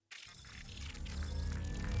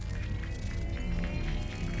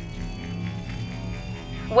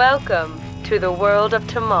Welcome to the world of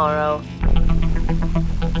tomorrow.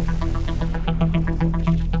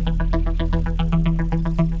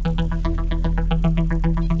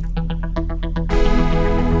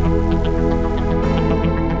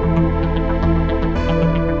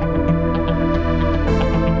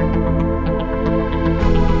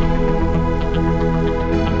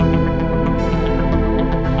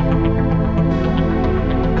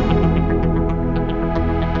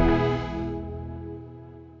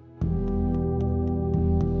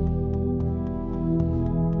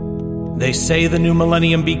 They say the new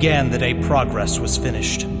millennium began the day progress was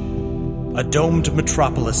finished. A domed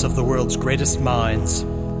metropolis of the world's greatest minds,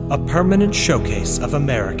 a permanent showcase of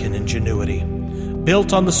American ingenuity,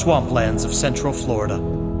 built on the swamplands of Central Florida.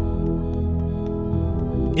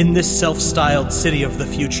 In this self-styled city of the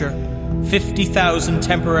future, 50,000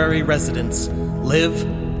 temporary residents live,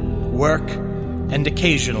 work, and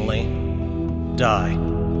occasionally die.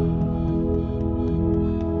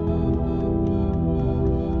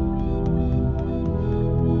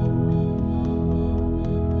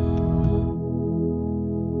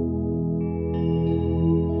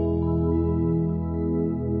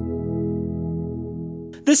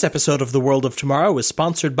 This episode of The World of Tomorrow is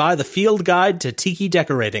sponsored by the Field Guide to Tiki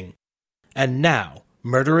Decorating. And now,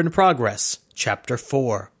 Murder in Progress, Chapter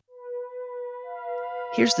 4.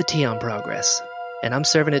 Here's the tea on progress, and I'm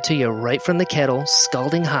serving it to you right from the kettle,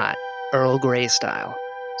 scalding hot, Earl Grey style.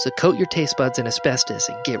 So coat your taste buds in asbestos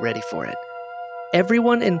and get ready for it.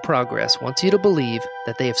 Everyone in progress wants you to believe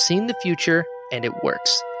that they have seen the future and it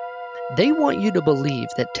works. They want you to believe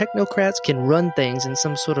that technocrats can run things in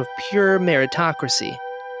some sort of pure meritocracy.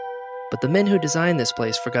 But the men who designed this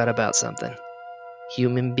place forgot about something.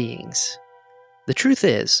 Human beings. The truth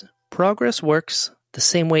is, progress works the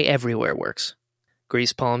same way everywhere works.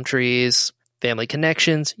 Grease palm trees, family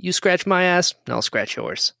connections, you scratch my ass, and I'll scratch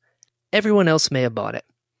yours. Everyone else may have bought it.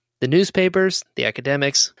 The newspapers, the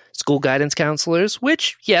academics, school guidance counselors,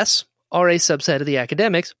 which, yes, are a subset of the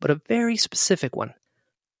academics, but a very specific one.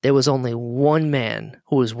 There was only one man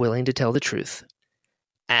who was willing to tell the truth.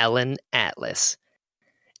 Alan Atlas.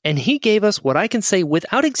 And he gave us what I can say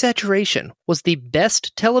without exaggeration was the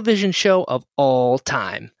best television show of all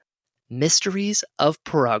time. Mysteries of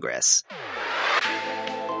Progress.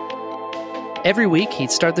 Every week, he'd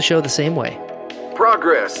start the show the same way.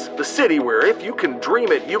 Progress, the city where if you can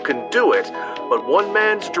dream it, you can do it. But one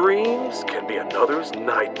man's dreams can be another's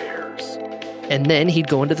nightmares. And then he'd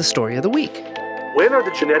go into the story of the week. When are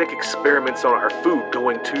the genetic experiments on our food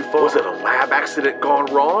going too far? Was it a lab accident gone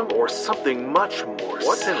wrong, or something much more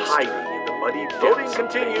What's hiding in the muddy depths? Voting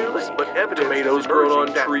continues, but evidence tomatoes grown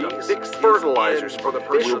on trees, fertilizers for the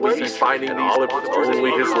fish. Will we be finding these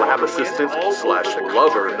only his lab assistant slash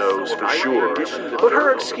lover knows for sure. But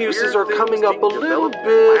her excuses are coming up a little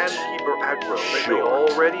bit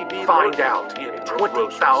short. Find out in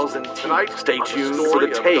 20,000 teeth. Stay tuned for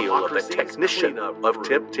the tale of the technician of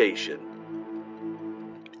temptation.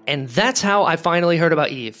 And that's how I finally heard about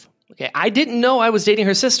Eve. Okay, I didn't know I was dating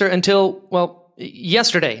her sister until, well,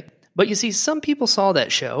 yesterday. But you see, some people saw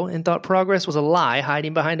that show and thought progress was a lie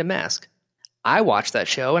hiding behind a mask. I watched that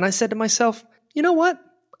show and I said to myself, you know what?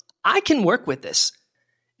 I can work with this.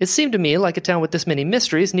 It seemed to me like a town with this many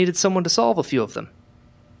mysteries needed someone to solve a few of them.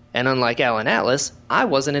 And unlike Alan Atlas, I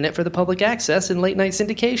wasn't in it for the public access and late-night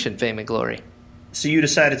syndication fame and glory. So you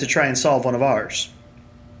decided to try and solve one of ours?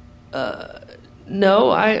 No,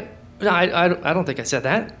 I don't think I said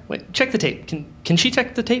that. Wait, check the tape. Can she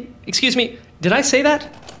check the tape? Excuse me, did I say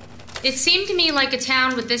that? It seemed to me like a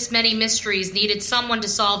town with this many mysteries needed someone to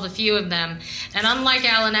solve a few of them. And unlike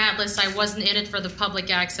Alan Atlas, I wasn't in it for the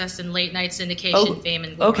public access and late-night syndication fame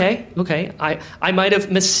and glory. Okay. I might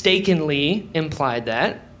have mistakenly implied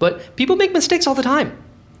that, but people make mistakes all the time.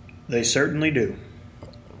 They certainly do.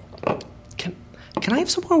 Can I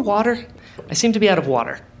have some more water? I seem to be out of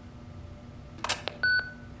water.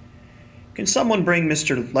 Can someone bring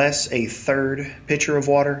Mr. Les a third pitcher of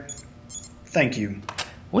water? Thank you.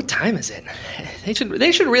 What time is it? They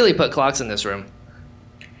should really put clocks in this room.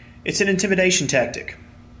 It's an intimidation tactic.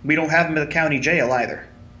 We don't have them in the county jail either.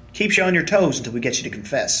 Keeps you on your toes until we get you to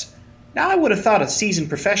confess. Now I would have thought a seasoned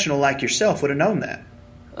professional like yourself would have known that.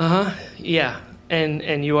 Yeah.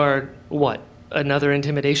 And you are, what, another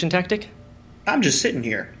intimidation tactic? I'm just sitting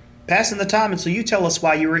here, passing the time until you tell us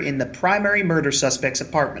why you were in the primary murder suspect's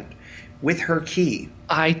apartment with her key.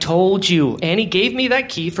 I told you. Annie gave me that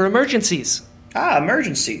key for emergencies.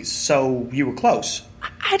 Emergencies. So you were close.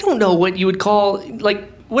 I don't know what you would call, like,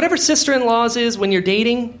 whatever sister-in-laws is when you're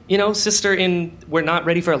dating. You know, sister in, we're not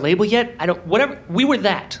ready for a label yet.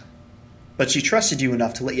 But she trusted you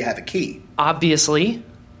enough to let you have a key. Obviously.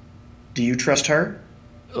 Do you trust her?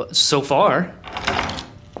 So far.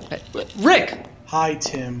 Rick! Hi,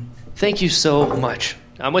 Tim. Thank you so much.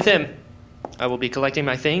 I'm with him. I will be collecting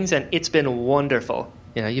my things, and it's been wonderful.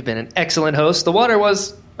 You've been an excellent host. The water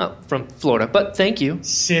was, from Florida, but thank you.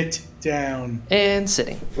 Sit down. And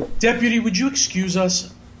sitting. Deputy, would you excuse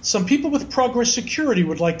us? Some people with Progress Security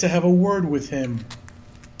would like to have a word with him.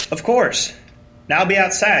 Of course. Now I'll be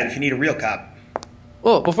outside if you need a real cop.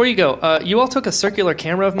 Oh, before you go, you all took a circular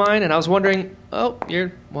camera of mine, and I was wondering... Oh,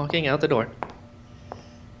 you're walking out the door.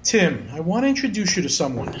 Tim, I want to introduce you to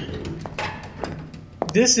someone.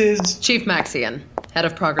 This is... Chief Maxian, head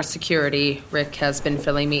of Progress Security. Rick has been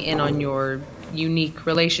filling me in on your unique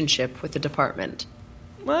relationship with the department.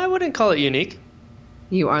 I wouldn't call it unique.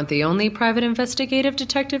 You aren't the only private investigative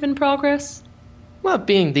detective in Progress? Well,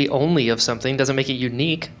 being the only of something doesn't make it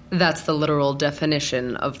unique. That's the literal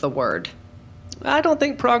definition of the word. I don't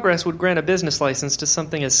think Progress would grant a business license to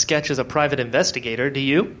something as sketch as a private investigator, do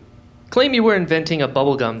you? Claim you were inventing a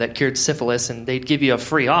bubblegum that cured syphilis and they'd give you a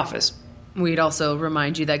free office. We'd also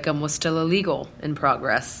remind you that gum was still illegal in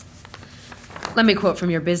Progress. Let me quote from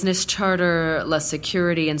your business charter: less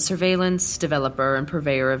security and surveillance, developer and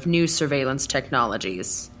purveyor of new surveillance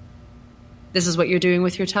technologies. This is what you're doing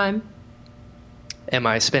with your time? Am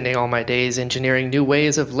I spending all my days engineering new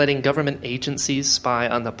ways of letting government agencies spy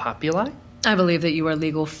on the populi? I believe that you are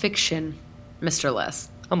legal fiction, Mr. Less.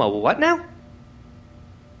 I'm a what now?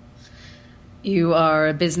 You are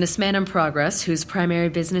a businessman in Progress whose primary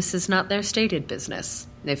business is not their stated business,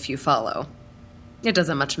 if you follow. It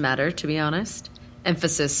doesn't much matter, to be honest.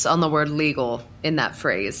 Emphasis on the word legal in that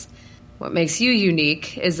phrase. What makes you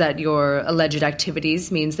unique is that your alleged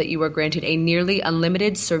activities means that you are granted a nearly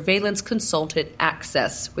unlimited surveillance consultant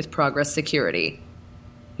access with Progress Security.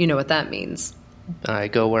 You know what that means. I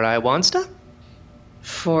go where I wants to?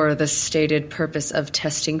 For the stated purpose of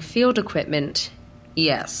testing field equipment,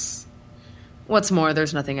 yes. What's more,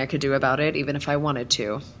 there's nothing I could do about it, even if I wanted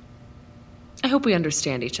to. I hope we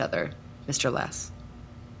understand each other, Mr. Less.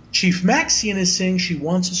 Chief Maxian is saying she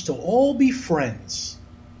wants us to all be friends.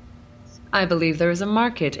 I believe there is a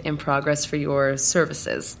market in Progress for your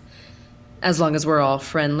services. As long as we're all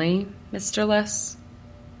friendly, Mr. Less.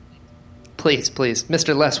 Please.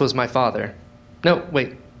 Mr. Less was my father. No,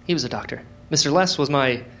 wait. He was a doctor. Mr. Less was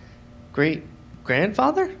my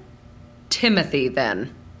great-grandfather? Timothy,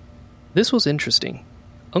 then. This was interesting.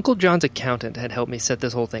 Uncle John's accountant had helped me set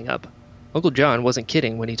this whole thing up. Uncle John wasn't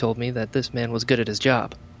kidding when he told me that this man was good at his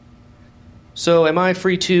job. So am I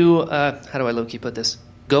free to, how do I low-key put this,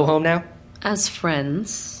 go home now? As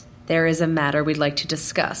friends, there is a matter we'd like to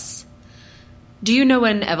discuss. Do you know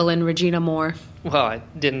an Evelyn Regina Moore? Well, I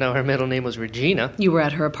didn't know her middle name was Regina. You were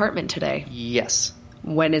at her apartment today. Yes.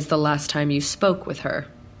 When is the last time you spoke with her?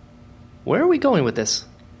 Where are we going with this?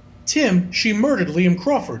 Tim, she murdered Liam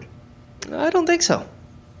Crawford. I don't think so.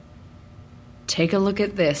 Take a look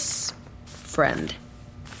at this, friend.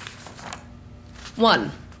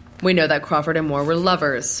 1. We know that Crawford and Moore were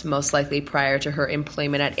lovers. Most likely prior to her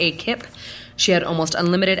employment at AKIP, she had almost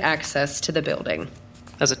unlimited access to the building.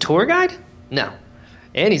 As a tour guide? No.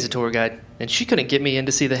 Annie's a tour guide, and she couldn't get me in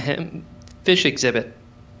to see the fish exhibit.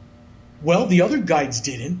 Well, the other guides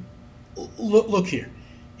didn't. Look here.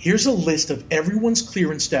 Here's a list of everyone's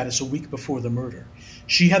clearance status a week before the murder.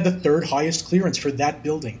 She had the third highest clearance for that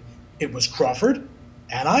building. It was Crawford,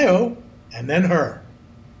 NIO, and then her.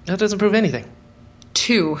 That doesn't prove anything.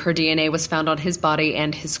 2, her DNA was found on his body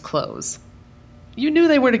and his clothes. You knew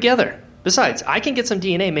they were together. Besides, I can get some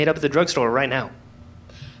DNA made up at the drugstore right now.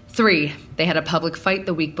 3, they had a public fight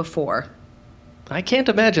the week before. I can't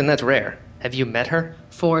imagine that's rare. Have you met her?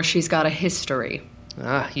 4, she's got a history.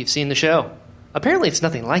 You've seen the show. Apparently it's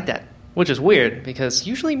nothing like that, which is weird, because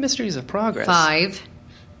usually mysteries of progress... 5,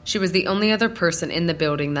 she was the only other person in the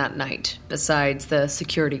building that night, besides the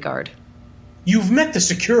security guard. You've met the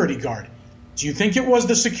security guard. Do you think it was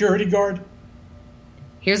the security guard?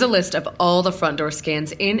 Here's a list of all the front door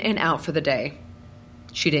scans in and out for the day.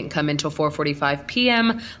 She didn't come in till 4:45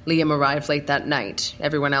 p.m. Liam arrived late that night.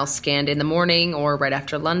 Everyone else scanned in the morning or right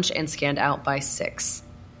after lunch and scanned out by 6.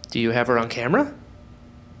 Do you have her on camera?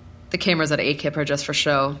 The cameras at AKIP are just for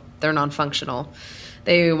show. They're non-functional.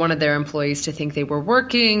 They wanted their employees to think they were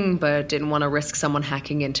working, but didn't want to risk someone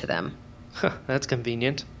hacking into them. That's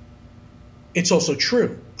convenient. It's also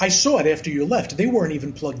true. I saw it after you left. They weren't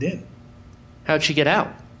even plugged in. How'd she get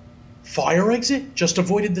out? Fire exit? Just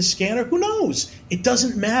avoided the scanner? Who knows? It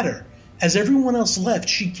doesn't matter. As everyone else left,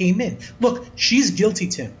 she came in. Look, she's guilty,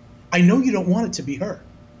 Tim. I know you don't want it to be her.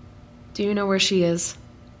 Do you know where she is?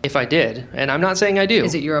 If I did, and I'm not saying I do.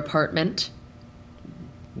 Is it your apartment?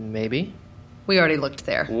 Maybe. We already looked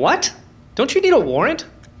there. What? Don't you need a warrant?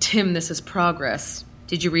 Tim, this is Progress.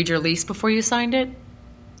 Did you read your lease before you signed it?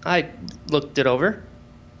 I looked it over.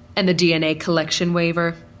 And the DNA collection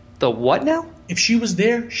waiver? The what now? If she was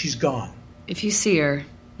there, she's gone. If you see her,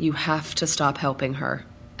 you have to stop helping her.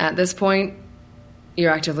 At this point, you're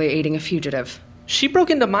actively aiding a fugitive. She broke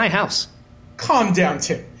into my house. Calm down,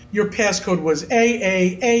 Tim. Your passcode was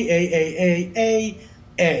A.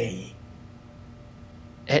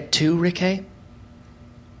 At 2, Ricky?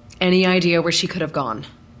 Any idea where she could have gone?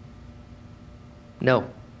 No.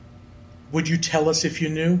 Would you tell us if you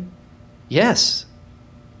knew? Yes.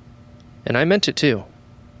 And I meant it too.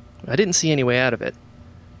 I didn't see any way out of it.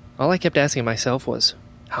 All I kept asking myself was,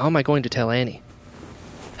 how am I going to tell Annie?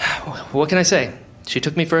 What can I say? She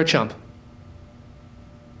took me for a chump.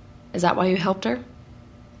 Is that why you helped her?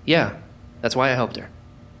 Yeah, that's why I helped her.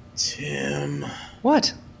 Tim...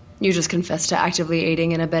 What? You just confessed to actively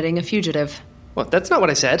aiding and abetting a fugitive. Well, that's not what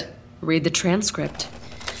I said. Read the transcript.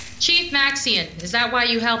 Chief Maxian, is that why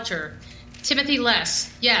you helped her? Timothy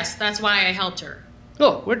Less. Yes, that's why I helped her.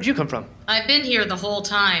 Oh, where did you come from? I've been here the whole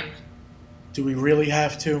time. Do we really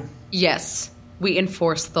have to? Yes, we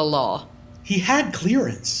enforce the law. He had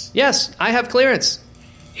clearance. Yes, I have clearance.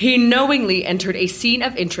 He knowingly entered a scene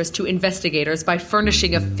of interest to investigators by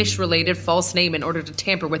furnishing a fish-related false name in order to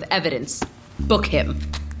tamper with evidence. Book him.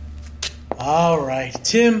 All right.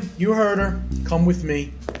 Tim, you heard her. Come with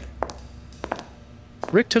me.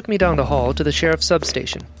 Rick took me down the hall to the sheriff's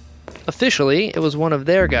substation. Officially, it was one of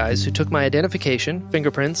their guys who took my identification,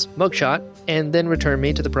 fingerprints, mugshot, and then returned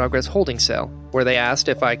me to the Progress holding cell, where they asked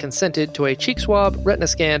if I consented to a cheek swab, retina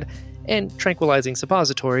scan, and tranquilizing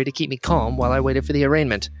suppository to keep me calm while I waited for the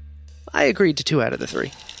arraignment. I agreed to 2 out of the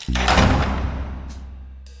 3.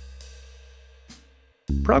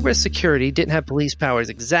 Progress Security didn't have police powers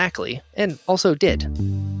exactly, and also did.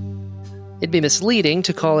 It'd be misleading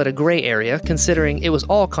to call it a gray area, considering it was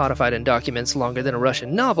all codified in documents longer than a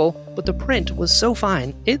Russian novel, but the print was so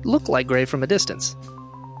fine, it looked like gray from a distance.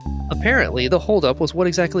 Apparently, the holdup was what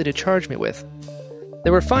exactly to charge me with.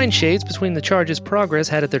 There were fine shades between the charges Progress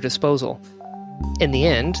had at their disposal. In the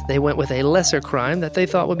end, they went with a lesser crime that they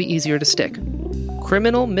thought would be easier to stick.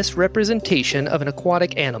 Criminal misrepresentation of an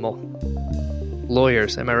aquatic animal.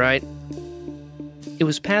 Lawyers, am I right? It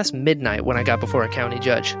was past midnight when I got before a county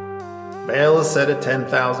judge. Bail is set at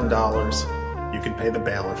 $10,000. You can pay the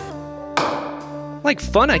bailiff. Like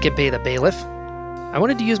fun I could pay the bailiff. I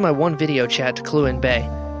wanted to use my one video chat to clue in Bay,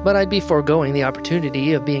 but I'd be foregoing the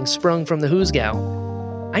opportunity of being sprung from the Hoosgow.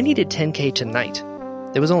 I needed $10K tonight.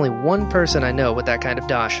 There was only one person I know with that kind of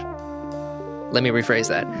dosh. Let me rephrase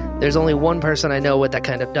that. There's only one person I know with that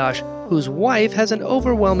kind of dosh whose wife has an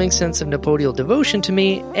overwhelming sense of nepodial devotion to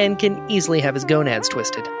me and can easily have his gonads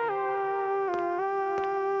twisted.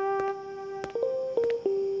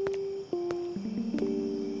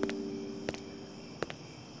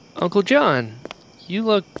 Uncle John, you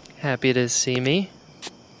look happy to see me.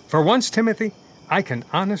 For once, Timothy, I can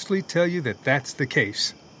honestly tell you that that's the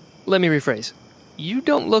case. Let me rephrase. You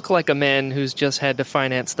don't look like a man who's just had to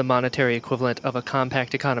finance the monetary equivalent of a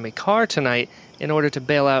compact economy car tonight in order to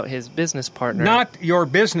bail out his business partner. Not your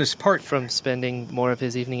business partner. From spending more of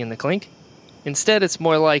his evening in the clink. Instead, it's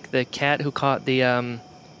more like the cat who caught the, I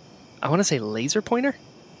want to say laser pointer?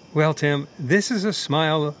 Well, Tim, this is a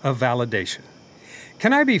smile of validation.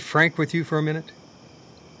 Can I be frank with you for a minute?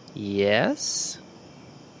 Yes?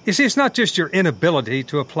 You see, it's not just your inability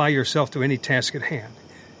to apply yourself to any task at hand.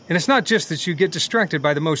 And it's not just that you get distracted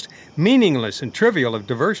by the most meaningless and trivial of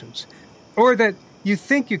diversions, or that you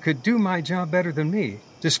think you could do my job better than me,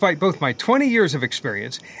 despite both my 20 years of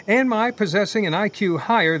experience and my possessing an IQ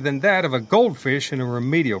higher than that of a goldfish in a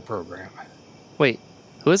remedial program. Wait,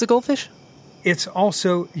 who is a goldfish? It's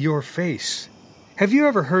also your face. Have you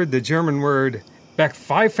ever heard the German word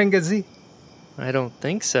Backpfeifengesee? I don't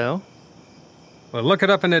think so. Well, look it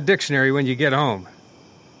up in a dictionary when you get home.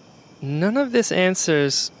 None of this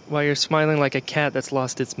answers why you're smiling like a cat that's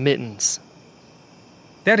lost its mittens.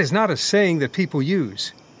 That is not a saying that people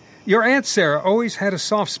use. Your Aunt Sarah always had a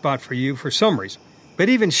soft spot for you for some reason, but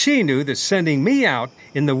even she knew that sending me out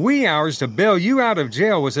in the wee hours to bail you out of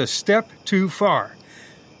jail was a step too far.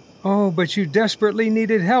 Oh, but you desperately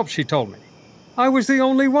needed help, she told me. I was the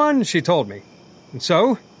only one, she told me. And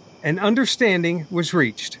so, an understanding was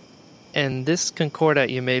reached. And this concordat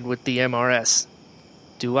you made with the MRS,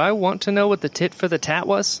 do I want to know what the tit for the tat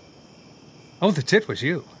was? Oh, the tit was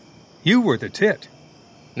you. You were the tit.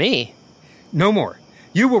 Me? No more.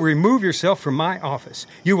 You will remove yourself from my office.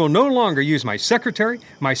 You will no longer use my secretary,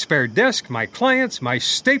 my spare desk, my clients, my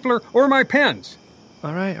stapler, or my pens.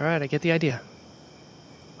 All right, I get the idea.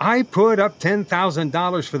 I put up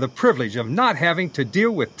 $10,000 for the privilege of not having to deal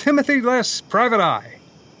with Timothy Less, Private Eye.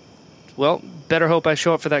 Well, better hope I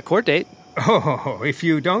show up for that court date. Oh, if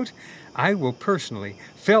you don't, I will personally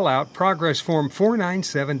fill out Progress Form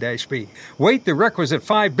 497-B, wait the requisite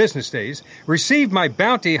 5 business days, receive my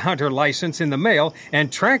bounty hunter license in the mail,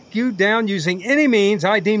 and track you down using any means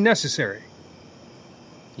I deem necessary.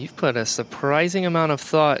 You've put a surprising amount of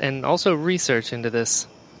thought and also research into this.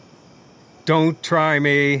 Don't try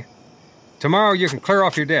me. Tomorrow you can clear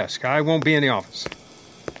off your desk. I won't be in the office.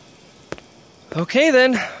 Okay,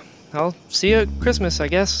 then. I'll see you at Christmas, I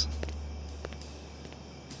guess.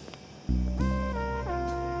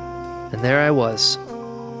 And there I was,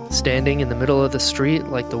 standing in the middle of the street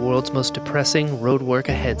like the world's most depressing road work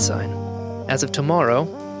ahead sign. As of tomorrow,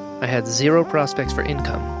 I had 0 prospects for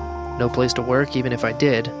income, no place to work even if I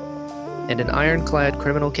did, and an ironclad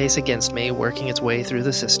criminal case against me working its way through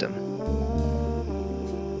the system.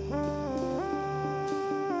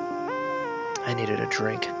 I needed a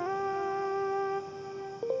drink.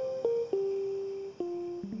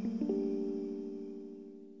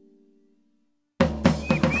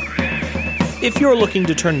 If you're looking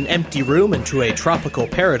to turn an empty room into a tropical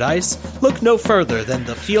paradise, look no further than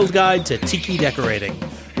the Field Guide to Tiki Decorating.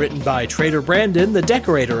 Written by Trader Brandon, the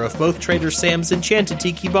decorator of both Trader Sam's Enchanted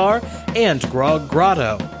Tiki Bar and Grog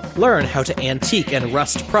Grotto. Learn how to antique and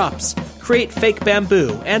rust props, create fake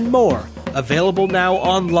bamboo, and more. Available now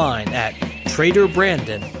online at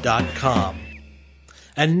TraderBrandon.com.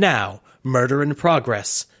 And now, Murder in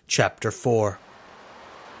Progress, Chapter 4.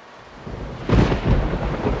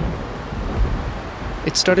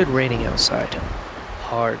 It started raining outside.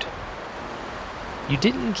 Hard. You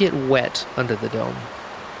didn't get wet under the dome,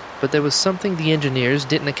 but there was something the engineers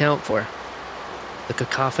didn't account for. The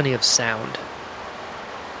cacophony of sound.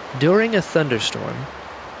 During a thunderstorm,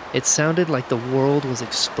 it sounded like the world was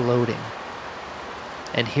exploding.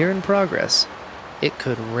 And here in Progress, it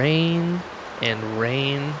could rain and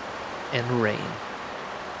rain and rain.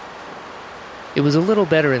 It was a little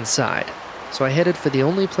better inside, so I headed for the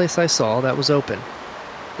only place I saw that was open.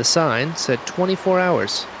 The sign said 24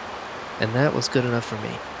 hours, and that was good enough for me.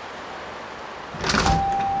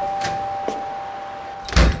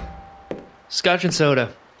 Scotch and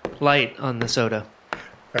soda. Light on the soda.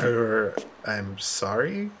 I'm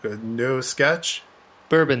sorry? No sketch?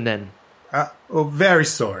 Bourbon, then. Very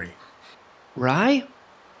sorry. Rye?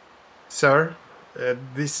 Sir,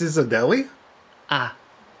 this is a deli? Ah.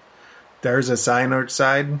 There's a sign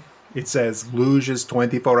outside. It says Luge's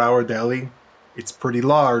 24-hour deli. It's pretty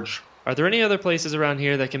large. Are there any other places around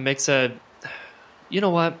here that can mix a... You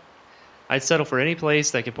know what? I'd settle for any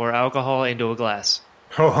place that can pour alcohol into a glass.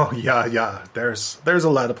 Oh, yeah. There's a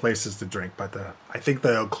lot of places to drink, but I think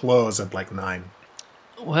they'll close at like 9.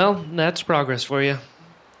 Well, that's Progress for you.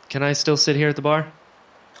 Can I still sit here at the bar?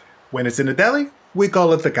 When it's in a deli, we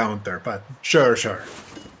call it the counter, but sure.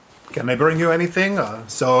 Can I bring you anything? A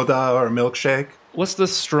soda or a milkshake? What's the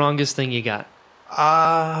strongest thing you got?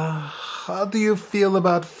 How do you feel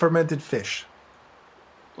about fermented fish?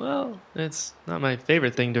 Well, it's not my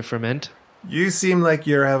favorite thing to ferment. You seem like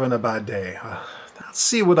you're having a bad day. I'll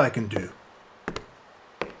see what I can do.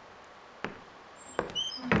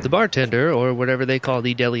 The bartender, or whatever they call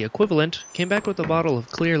the deli equivalent, came back with a bottle of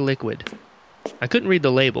clear liquid. I couldn't read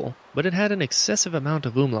the label, but it had an excessive amount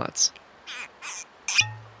of umlauts.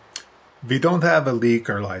 We don't have a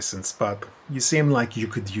liquor license, but you seem like you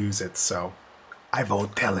could use it, so I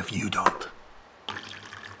won't tell if you don't.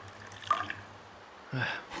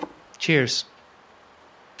 Cheers.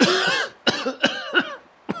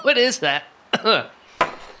 What is that?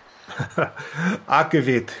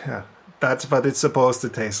 Akavit. That's what it's supposed to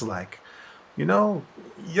taste like. You know,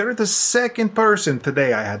 you're the second person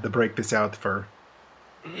today I had to break this out for.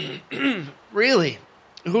 Really?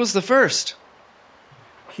 Who was the first?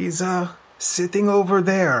 He's, sitting over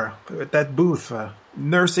there at that booth,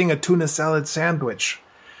 nursing a tuna salad sandwich.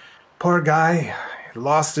 Poor guy.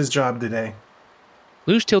 Lost his job today.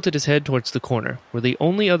 Luge tilted his head towards the corner, where the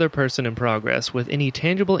only other person in Progress with any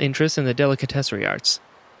tangible interest in the delicatessen arts.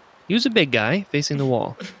 He was a big guy, facing the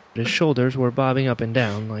wall, but his shoulders were bobbing up and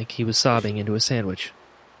down like he was sobbing into a sandwich.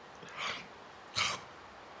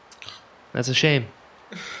 That's a shame.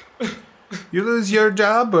 You lose your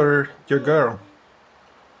job or your girl?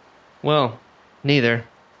 Well, neither.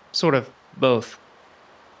 Sort of both.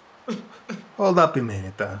 Hold up a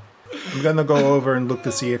minute. I'm gonna go over and look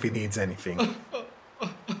to see if he needs anything.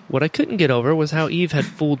 What I couldn't get over was how Eve had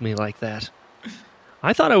fooled me like that.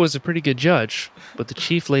 I thought I was a pretty good judge, but the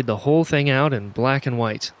chief laid the whole thing out in black and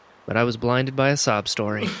white. But I was blinded by a sob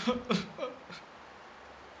story.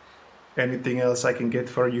 Anything else I can get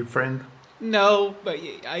for you, friend? No, but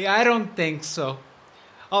I don't think so.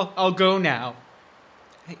 I'll go now.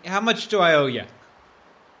 How much do I owe you?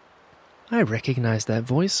 I recognize that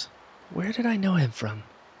voice. Where did I know him from?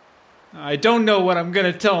 I don't know what I'm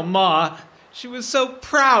gonna tell Ma. She was so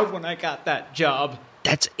proud when I got that job.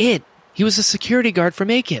 That's it. He was a security guard from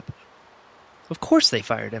AKIP. Of course they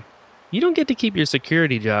fired him. You don't get to keep your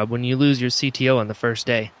security job when you lose your CTO on the first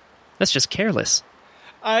day. That's just careless.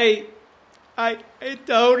 I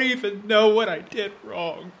don't even know what I did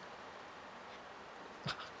wrong.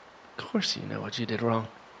 Of course you know what you did wrong.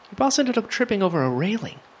 Your boss ended up tripping over a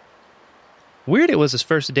railing. Weird it was his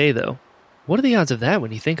first day, though. What are the odds of that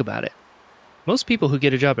when you think about it? Most people who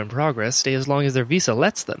get a job in Progress stay as long as their visa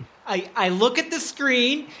lets them. I look at the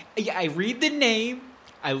screen, I read the name,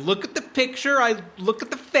 I look at the picture, I look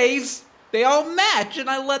at the face. They all match, and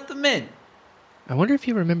I let them in. I wonder if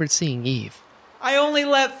you remembered seeing Eve. I only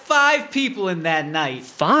let 5 people in that night.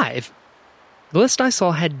 5? The list I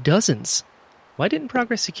saw had dozens. Why didn't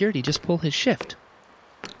Progress Security just pull his shift?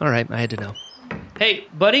 Alright, I had to know. Hey,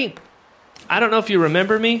 buddy, I don't know if you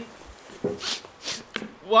remember me.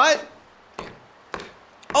 What?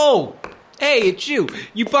 Oh, hey, it's you.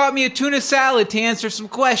 You bought me a tuna salad to answer some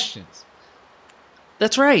questions.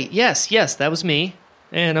 That's right, yes, that was me.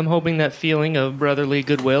 And I'm hoping that feeling of brotherly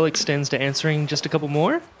goodwill extends to answering just a couple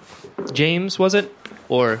more. James, was it?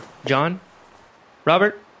 Or John?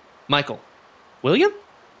 Robert? Michael? William?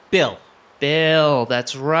 Bill,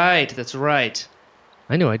 that's right.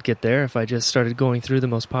 I knew I'd get there if I just started going through the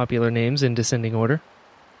most popular names in descending order.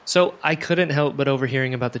 So I couldn't help but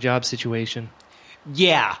overhearing about the job situation.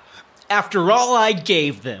 Yeah, after all I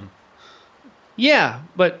gave them. Yeah,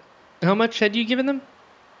 but how much had you given them?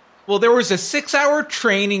 Well, there was a 6-hour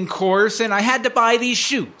training course, and I had to buy these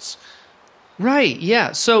shoes. Right,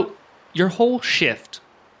 yeah, so your whole shift,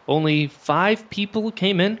 only 5 people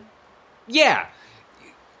came in? Yeah.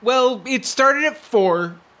 Well, it started at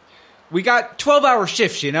 4. We got 12-hour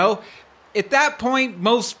shifts, you know? At that point,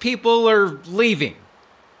 most people are leaving.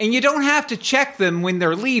 And you don't have to check them when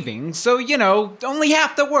they're leaving, so, you know, only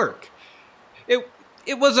half the work.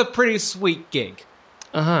 It was a pretty sweet gig.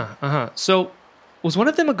 So, was one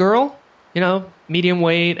of them a girl? You know, medium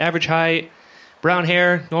weight, average height, brown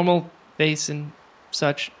hair, normal face and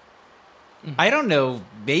such? I don't know,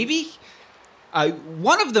 maybe?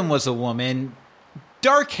 One of them was a woman,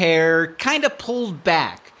 dark hair, kind of pulled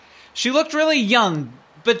back. She looked really young,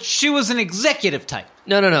 but she was an executive type.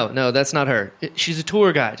 No, that's not her. She's a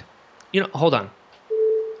tour guide. You know, hold on.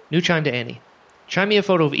 New chime to Annie. Chime me a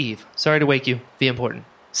photo of Eve. Sorry to wake you. Be important.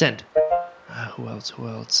 Send. Who else?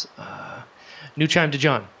 New chime to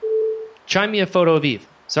John. Chime me a photo of Eve.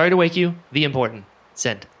 Sorry to wake you. Be important.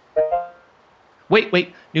 Send.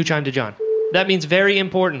 Wait. New chime to John. That means very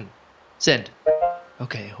important. Send.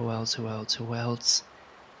 Okay, who else?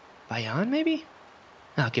 Bayan, maybe?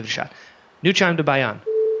 I'll give it a shot. New chime to Bayan.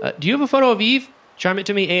 Do you have a photo of Eve? Chime it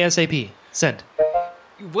to me ASAP. Send.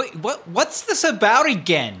 Wait, what's this about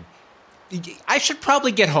again? I should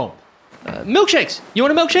probably get home. Milkshakes! You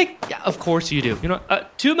want a milkshake? Yeah, of course you do. You know,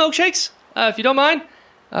 2 milkshakes? If you don't mind.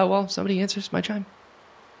 Well, somebody answers my chime.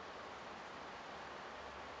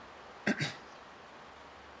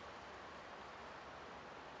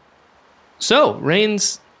 So,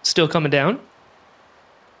 rain's still coming down?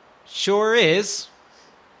 Sure is.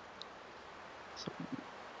 So,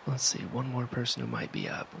 let's see, one more person who might be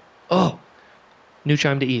up. Oh! New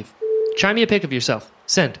chime to Eve. Chime me a pic of yourself.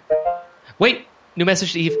 Send. Wait! New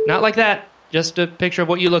message to Eve. Not like that. Just a picture of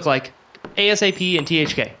what you look like. ASAP and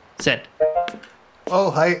THK. Send. Oh,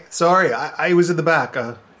 hi. Sorry, I was in the back.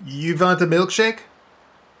 You want a milkshake?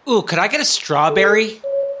 Ooh, could I get a strawberry?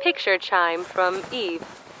 Picture chime from Eve.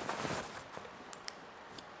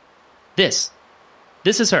 This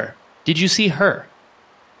is her. Did you see her?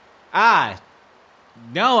 No,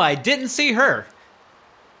 I didn't see her.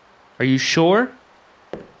 Are you sure?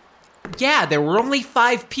 Yeah, there were only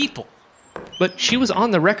 5 people. But she was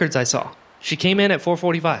on the records I saw. She came in at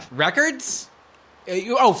 4:45. Records?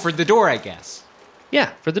 For the door, I guess.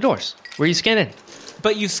 Yeah, for the doors. Where you scan in.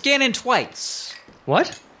 But you scan in twice.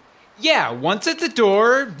 What? Yeah, once at the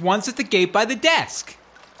door, once at the gate by the desk.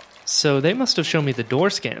 So they must have shown me the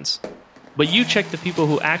door scans. But you checked the people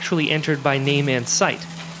who actually entered by name and site.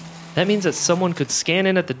 That means that someone could scan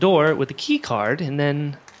in at the door with a key card and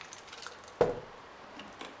then...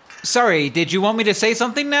 Sorry, did you want me to say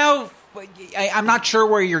something now? I'm not sure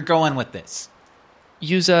where you're going with this.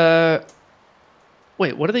 Use a...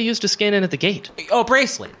 Wait, what do they use to scan in at the gate? Oh,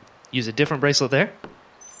 bracelet. Use a different bracelet there?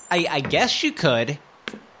 I guess you could.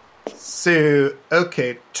 So,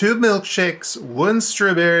 okay, 2 milkshakes, 1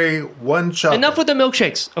 strawberry, 1 chocolate. Enough with the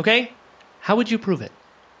milkshakes, okay? How would you prove it?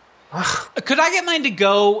 Could I get mine to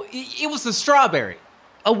go? It was the strawberry.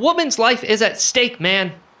 A woman's life is at stake,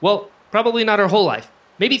 man. Well, probably not her whole life.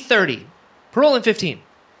 Maybe 30. Parole in 15.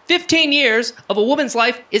 15 years of a woman's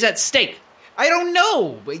life is at stake. I don't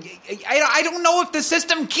know. I don't know if the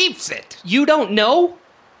system keeps it. You don't know?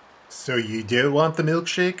 So you do want the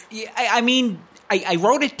milkshake? I mean, I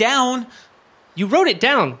wrote it down. You wrote it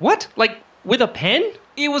down? What? Like, with a pen?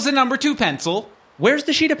 It was a number 2 pencil. Where's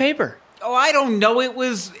the sheet of paper? Oh, I don't know. It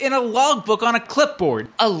was in a logbook on a clipboard.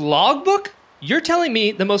 A logbook? You're telling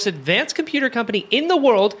me the most advanced computer company in the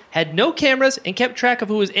world had no cameras and kept track of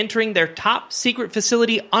who was entering their top secret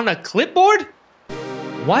facility on a clipboard?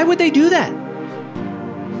 Why would they do that?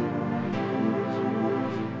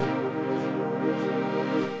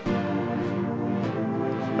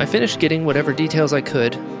 I finished getting whatever details I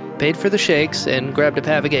could, paid for the shakes, and grabbed a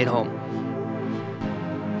Pavigate home.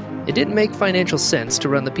 It didn't make financial sense to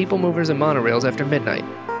run the people movers and monorails after midnight.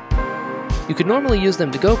 You could normally use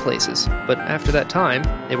them to go places, but after that time,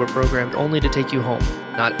 they were programmed only to take you home,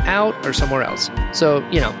 not out or somewhere else. So,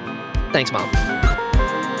 thanks, Mom.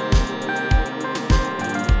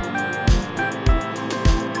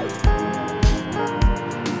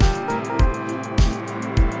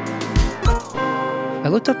 I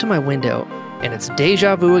looked up to my window, and it's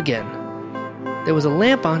deja vu again. There was a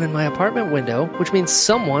lamp on in my apartment window, which means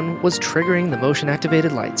someone was triggering the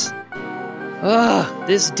motion-activated lights. Ugh,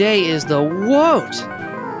 this day is the woat!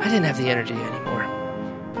 I didn't have the energy anymore.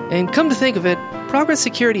 And come to think of it, Progress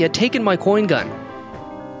Security had taken my coin gun.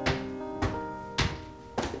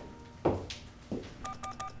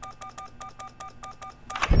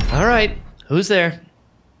 Alright, who's there?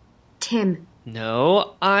 Tim.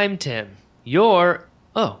 No, I'm Tim. You're...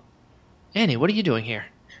 Oh, Annie, what are you doing here?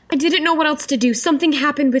 I didn't know what else to do. Something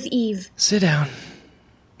happened with Eve. Sit down.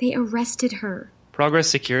 They arrested her. Progress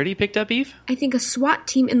Security picked up Eve? I think a SWAT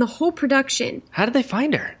team in the whole production. How did they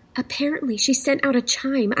find her? Apparently, she sent out a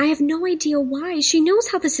chime. I have no idea why. She knows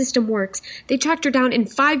how the system works. They tracked her down in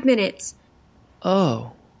 5 minutes.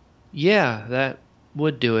 Oh. Yeah, that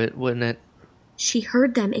would do it, wouldn't it? She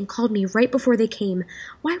heard them and called me right before they came.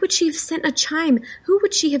 Why would she have sent a chime? Who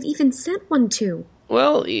would she have even sent one to?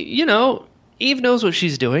 Well, Eve knows what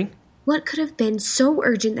she's doing. What could have been so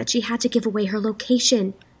urgent that she had to give away her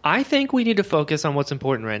location? I think we need to focus on what's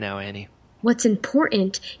important right now, Annie. What's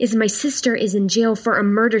important is my sister is in jail for a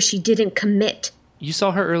murder she didn't commit. You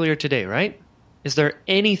saw her earlier today, right? Is there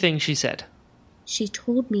anything she said? She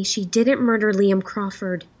told me she didn't murder Liam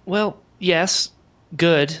Crawford. Well, yes.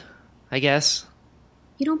 Good, I guess.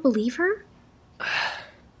 You don't believe her?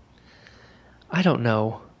 I don't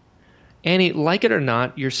know. Annie, like it or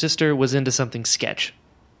not, your sister was into something sketch.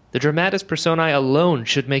 The dramatis personae alone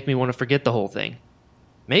should make me want to forget the whole thing.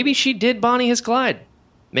 Maybe she did Bonnie his Clyde.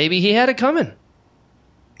 Maybe he had it coming.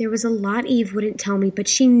 There was a lot Eve wouldn't tell me, but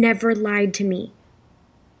she never lied to me.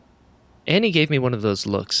 Annie gave me one of those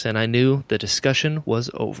looks, and I knew the discussion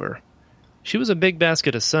was over. She was a big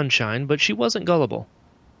basket of sunshine, but she wasn't gullible.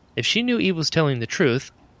 If she knew Eve was telling the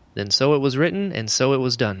truth, then so it was written and so it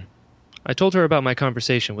was done. I told her about my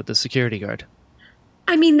conversation with the security guard.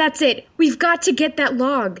 I mean, that's it. We've got to get that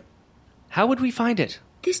log. How would we find it?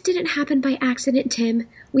 This didn't happen by accident, Tim.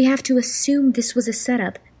 We have to assume this was a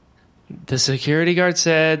setup. The security guard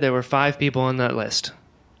said there were 5 people on that list.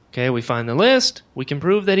 Okay, we find the list, we can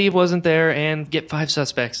prove that Eve wasn't there, and get 5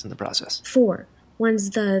 suspects in the process. 4.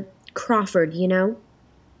 One's the Crawford,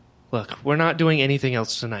 Look, we're not doing anything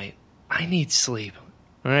else tonight. I need sleep.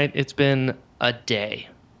 All right, it's been a day.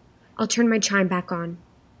 I'll turn my chime back on.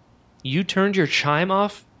 You turned your chime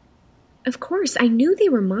off? Of course, I knew they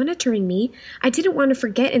were monitoring me. I didn't want to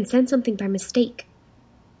forget and send something by mistake.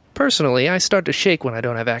 Personally, I start to shake when I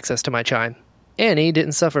don't have access to my chime. Annie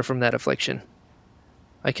didn't suffer from that affliction.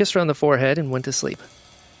 I kissed her on the forehead and went to sleep.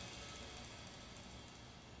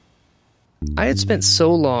 I had spent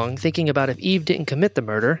so long thinking about if Eve didn't commit the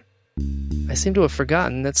murder, I seemed to have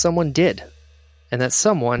forgotten that someone did, and that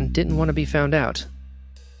someone didn't want to be found out.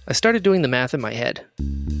 I started doing the math in my head.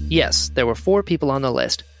 Yes, there were 4 people on the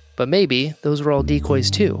list, but maybe those were all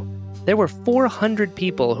decoys too. There were 400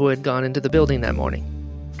 people who had gone into the building that morning.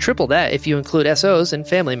 Triple that if you include SOs and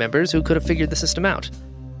family members who could have figured the system out.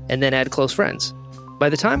 And then add close friends. By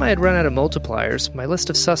the time I had run out of multipliers, my list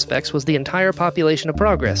of suspects was the entire population of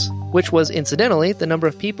Progress, which was incidentally the number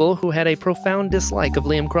of people who had a profound dislike of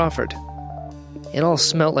Liam Crawford. It all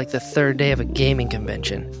smelt like the 3rd day of a gaming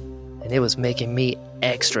convention, and it was making me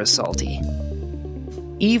extra salty.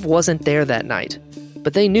 Eve wasn't there that night.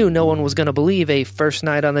 But they knew no one was going to believe a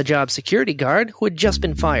first-night-on-the-job security guard who had just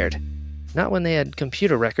been fired. Not when they had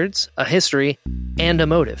computer records, a history, and a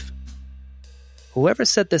motive. Whoever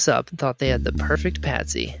set this up thought they had the perfect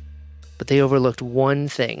patsy. But they overlooked one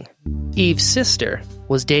thing. Eve's sister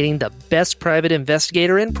was dating the best private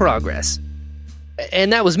investigator in progress.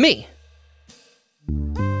 And that was me.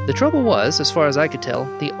 The trouble was, as far as I could tell,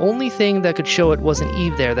 the only thing that could show it wasn't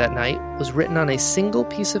Eve there that night was written on a single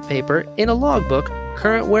piece of paper in a logbook,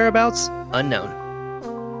 current whereabouts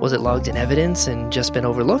unknown. Was it logged in evidence and just been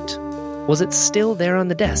overlooked? Was it still there on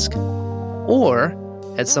the desk? Or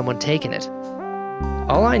had someone taken it?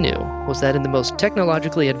 All I knew was that in the most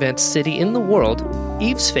technologically advanced city in the world,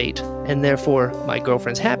 Eve's fate, and therefore my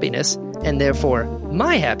girlfriend's happiness, and therefore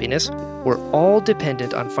my happiness, were all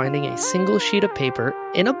dependent on finding a single sheet of paper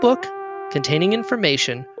in a book containing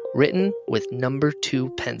information written with number 2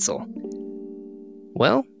 pencil.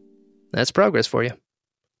 Well, that's progress for you.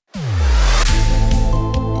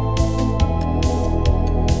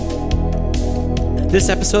 This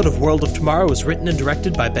episode of World of Tomorrow was written and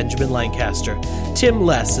directed by Benjamin Lancaster. Tim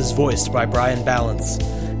Less is voiced by Brian Balance.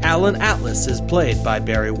 Alan Atlas is played by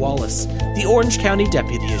Barry Wallace. The Orange County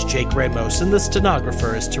deputy is Jake Ramos, and the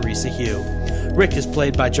stenographer is Teresa Hugh. Rick is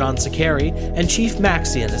played by John Sakari, and Chief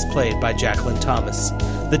Maxian is played by Jacqueline Thomas.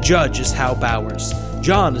 The judge is Hal Bowers.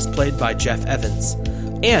 John is played by Jeff Evans.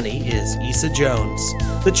 Annie is Issa Jones.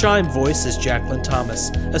 The chime voice is Jacqueline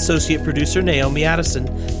Thomas. Associate producer Naomi Addison.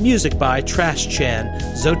 Music by Trash Chan,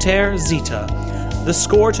 Zotair Zeta. The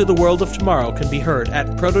score to The World of Tomorrow can be heard at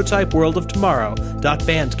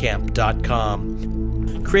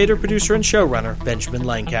prototypeworldoftomorrow.bandcamp.com. Creator, producer, and showrunner Benjamin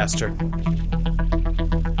Lancaster.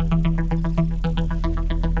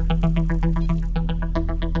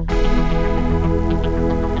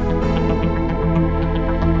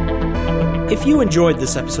 If you enjoyed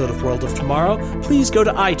this episode of World of Tomorrow, please go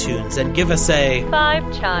to iTunes and give us a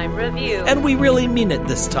 5-chime review. And we really mean it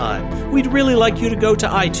this time. We'd really like you to go to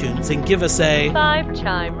iTunes and give us a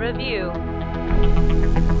 5-chime review.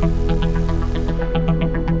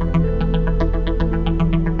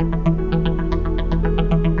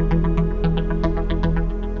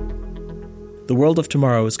 The World of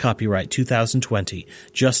Tomorrow is copyright 2020,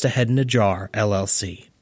 Just a Head in a Jar, LLC.